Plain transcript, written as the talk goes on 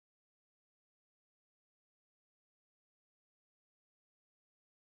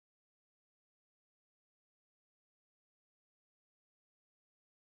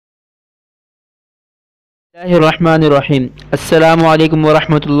بسم اللہ الرحمن الرحیم۔ السلام علیکم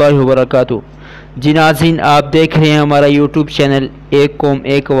ورحمۃ اللہ وبرکاتہ۔ جی ناظرین، آپ دیکھ رہے ہیں ہمارا یوٹیوب چینل ایک قوم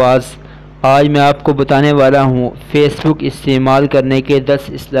ایک آواز۔ آج میں آپ کو بتانے والا ہوں فیس بک استعمال کرنے کے 10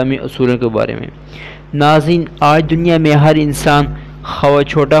 اسلامی اصولوں کے بارے میں۔ ناظرین، آج دنیا میں ہر انسان خواہ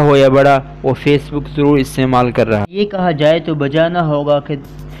چھوٹا ہو یا بڑا وہ فیس بک ضرور استعمال کر رہا ہے۔ یہ کہا جائے تو بجانا ہوگا کہ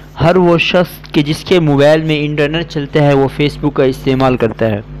ہر وہ شخص کہ جس کے موبائل میں انٹرنیٹ چلتا ہے وہ فیس بک کا استعمال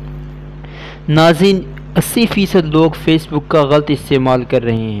کرتا ہے۔ ناظرین، 80% لوگ فیس بک کا غلط استعمال کر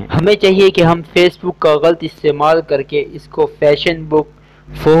رہے ہیں۔ ہمیں چاہیے کہ ہم فیس بک کا غلط استعمال کر کے اس کو فیشن بک،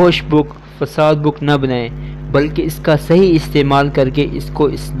 فحش بک، فساد بک نہ بنائیں، بلکہ اس کا صحیح استعمال کر کے اس کو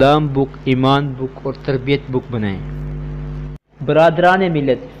اسلام بک، ایمان بک اور تربیت بک بنائیں۔ برادران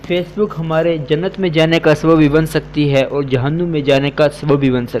ملت، فیس بک ہمارے جنت میں جانے کا سبب بھی بن سکتی ہے اور جہنم میں جانے کا سبب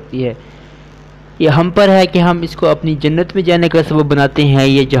بھی بن سکتی ہے۔ یہ ہم پر ہے کہ ہم اس کو اپنی جنت میں جانے کا سبب بناتے ہیں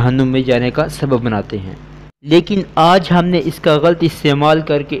یا جہنم میں جانے کا سبب بناتے ہیں۔ لیکن آج ہم نے اس کا غلط استعمال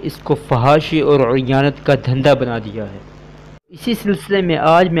کر کے اس کو فحاشی اور عریانت کا دھندا بنا دیا ہے۔ اسی سلسلے میں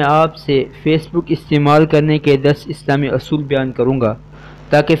آج میں آپ سے فیس بک استعمال کرنے کے 10 اسلامی اصول بیان کروں گا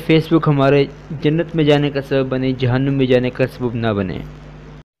تاکہ فیس بک ہمارے جنت میں جانے کا سبب بنے، جہنم میں جانے کا سبب نہ بنے۔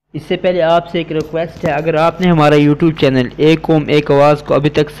 اس سے پہلے آپ سے ایک ریکویسٹ ہے، اگر آپ نے ہمارا یوٹیوب چینل ایک قوم ایک آواز کو ابھی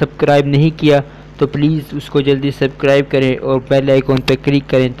تک سبسکرائب نہیں کیا تو پلیز اس کو جلدی سبسکرائب کریں اور بیل آئیکن پہ کلک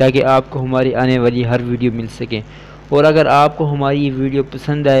کریں تاکہ آپ کو ہماری آنے والی ہر ویڈیو مل سکے، اور اگر آپ کو ہماری یہ ویڈیو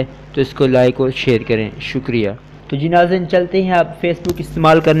پسند آئے تو اس کو لائک اور شیئر کریں۔ شکریہ۔ تو جی ناظرین، چلتے ہیں آپ فیس بک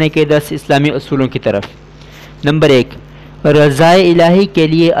استعمال کرنے کے 10 اسلامی اصولوں کی طرف۔ نمبر 1، رضائے الہی کے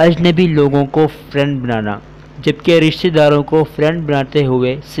لیے اجنبی لوگوں کو فرینڈ بنانا، جبکہ رشتہ داروں کو فرینڈ بناتے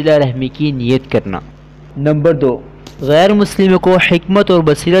ہوئے صلہ رحمی کی نیت کرنا۔ نمبر 2، غیر مسلموں کو حکمت اور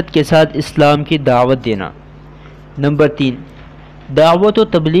بصیرت کے ساتھ اسلام کی دعوت دینا۔ نمبر 3، دعوت و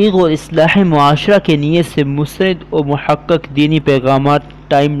تبلیغ اور اصلاح معاشرہ کے نیت سے مستند و محقق دینی پیغامات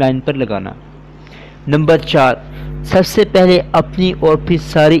ٹائم لائن پر لگانا۔ نمبر 4، سب سے پہلے اپنی اور پھر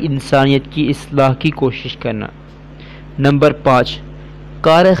ساری انسانیت کی اصلاح کی کوشش کرنا۔ نمبر 5،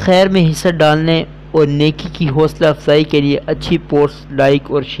 کار خیر میں حصہ ڈالنے اور نیکی کی حوصلہ افزائی کے لیے اچھی پوسٹ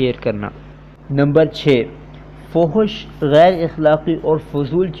لائک اور شیئر کرنا۔ نمبر 6، فحش، غیر اخلاقی اور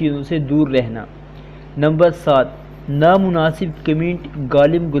فضول چیزوں سے دور رہنا۔ نمبر 7، نامناسب کمنٹ،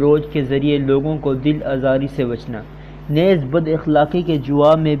 گالم گلوچ کے ذریعے لوگوں کو دل آزاری سے بچنا، نیز بد اخلاقی کے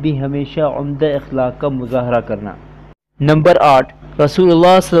جواب میں بھی ہمیشہ عمدہ اخلاق کا مظاہرہ کرنا۔ نمبر 8، رسول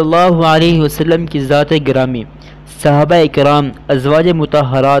اللہ صلی اللہ علیہ وسلم کی ذات گرامی، صحابہ اکرام، ازواج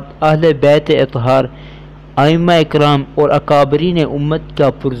مطہرات، اہل بیت اطہار، ائمہ اکرام اور اکابرین امت کا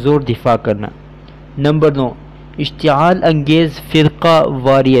پرزور دفاع کرنا۔ نمبر 9، اشتعال انگیز فرقہ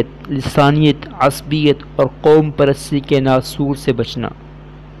واریت، لسانیت، عصبیت اور قوم پرستی کے ناسور سے بچنا۔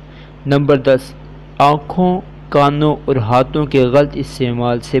 نمبر 10، آنکھوں، کانوں اور ہاتھوں کے غلط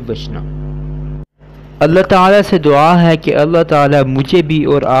استعمال سے بچنا۔ اللہ تعالیٰ سے دعا ہے کہ اللہ تعالیٰ مجھے بھی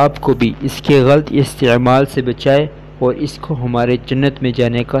اور آپ کو بھی اس کے غلط استعمال سے بچائے اور اس کو ہمارے جنت میں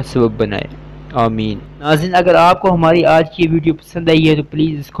جانے کا سبب بنائے، آمین۔ ناظرین، اگر آپ کو ہماری آج کی ویڈیو پسند آئی ہے تو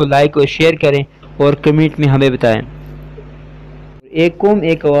پلیز اس کو لائک اور شیئر کریں اور کمنٹ میں ہمیں بتائیں۔ ایک قوم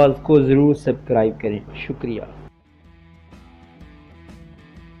ایک آواز کو ضرور سبسکرائب کریں۔ شکریہ۔